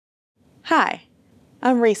Hi,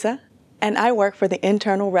 I'm Risa, and I work for the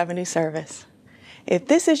Internal Revenue Service. If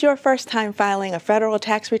this is your first time filing a federal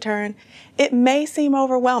tax return, it may seem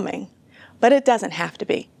overwhelming, but it doesn't have to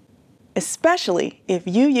be, especially if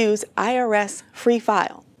you use IRS Free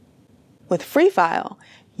File. With Free File,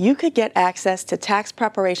 you could get access to tax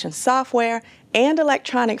preparation software and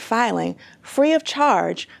electronic filing free of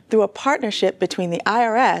charge through a partnership between the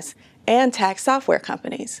IRS and tax software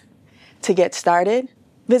companies. To get started,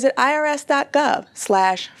 visit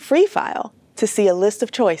irs.gov/freefile to see a list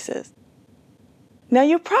of choices. Now,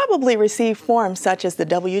 you probably receive forms such as the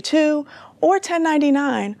W-2 or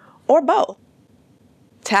 1099 or both.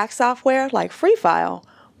 Tax software like Free File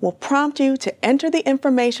will prompt you to enter the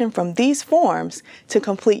information from these forms to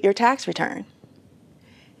complete your tax return.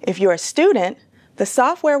 If you're a student, the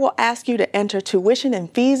software will ask you to enter tuition and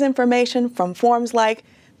fees information from forms like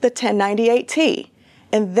the 1098-T,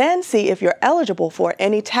 and then see if you're eligible for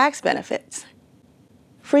any tax benefits.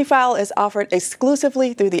 Free File is offered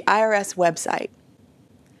exclusively through the IRS website.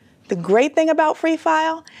 The great thing about Free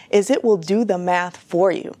File is it will do the math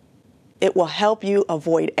for you. It will help you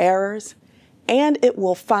avoid errors, and it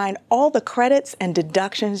will find all the credits and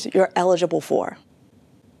deductions you're eligible for.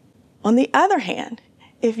 On the other hand,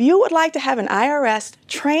 if you would like to have an IRS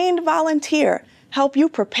trained volunteer help you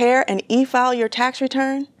prepare and e-file your tax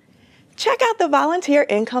return, check out the Volunteer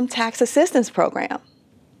Income Tax Assistance Program.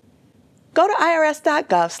 Go to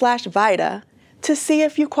irs.gov/VITA to see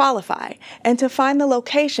if you qualify and to find the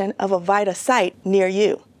location of a VITA site near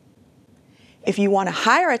you. If you want to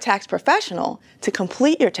hire a tax professional to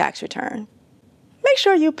complete your tax return, make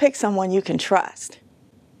sure you pick someone you can trust.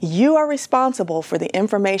 You are responsible for the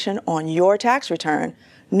information on your tax return,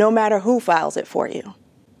 no matter who files it for you.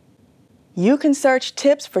 You can search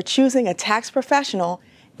tips for choosing a tax professional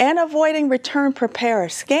and avoiding return preparer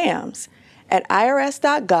scams at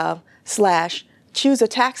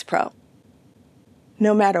irs.gov/choosetaxpro.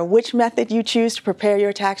 No matter which method you choose to prepare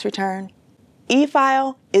your tax return,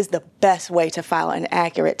 e-file is the best way to file an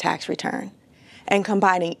accurate tax return. And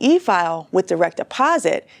combining e-file with direct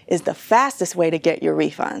deposit is the fastest way to get your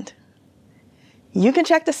refund. You can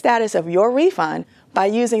check the status of your refund by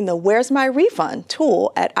using the Where's My Refund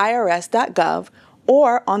tool at irs.gov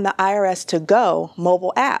or on the IRS To Go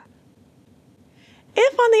mobile app.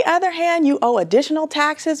 If, on the other hand, you owe additional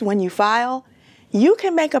taxes when you file, you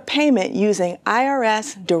can make a payment using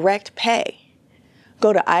IRS Direct Pay.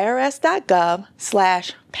 Go to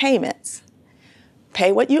irs.gov/payments.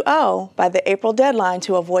 Pay what you owe by the April deadline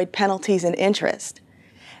to avoid penalties and interest.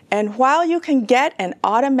 And while you can get an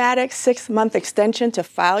automatic 6-month extension to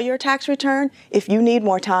file your tax return if you need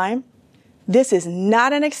more time, this is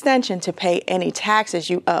not an extension to pay any taxes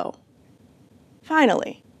you owe.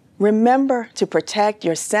 Finally, remember to protect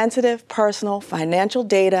your sensitive personal financial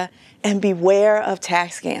data and beware of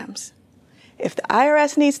tax scams. If the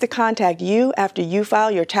IRS needs to contact you after you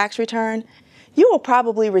file your tax return, you will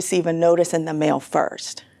probably receive a notice in the mail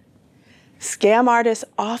first. Scam artists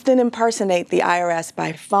often impersonate the IRS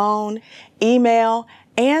by phone, email,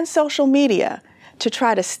 and social media to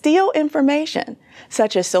try to steal information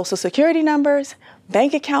such as Social Security numbers,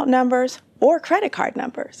 bank account numbers, or credit card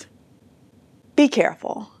numbers. Be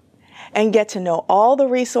careful and get to know all the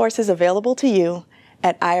resources available to you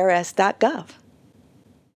at irs.gov.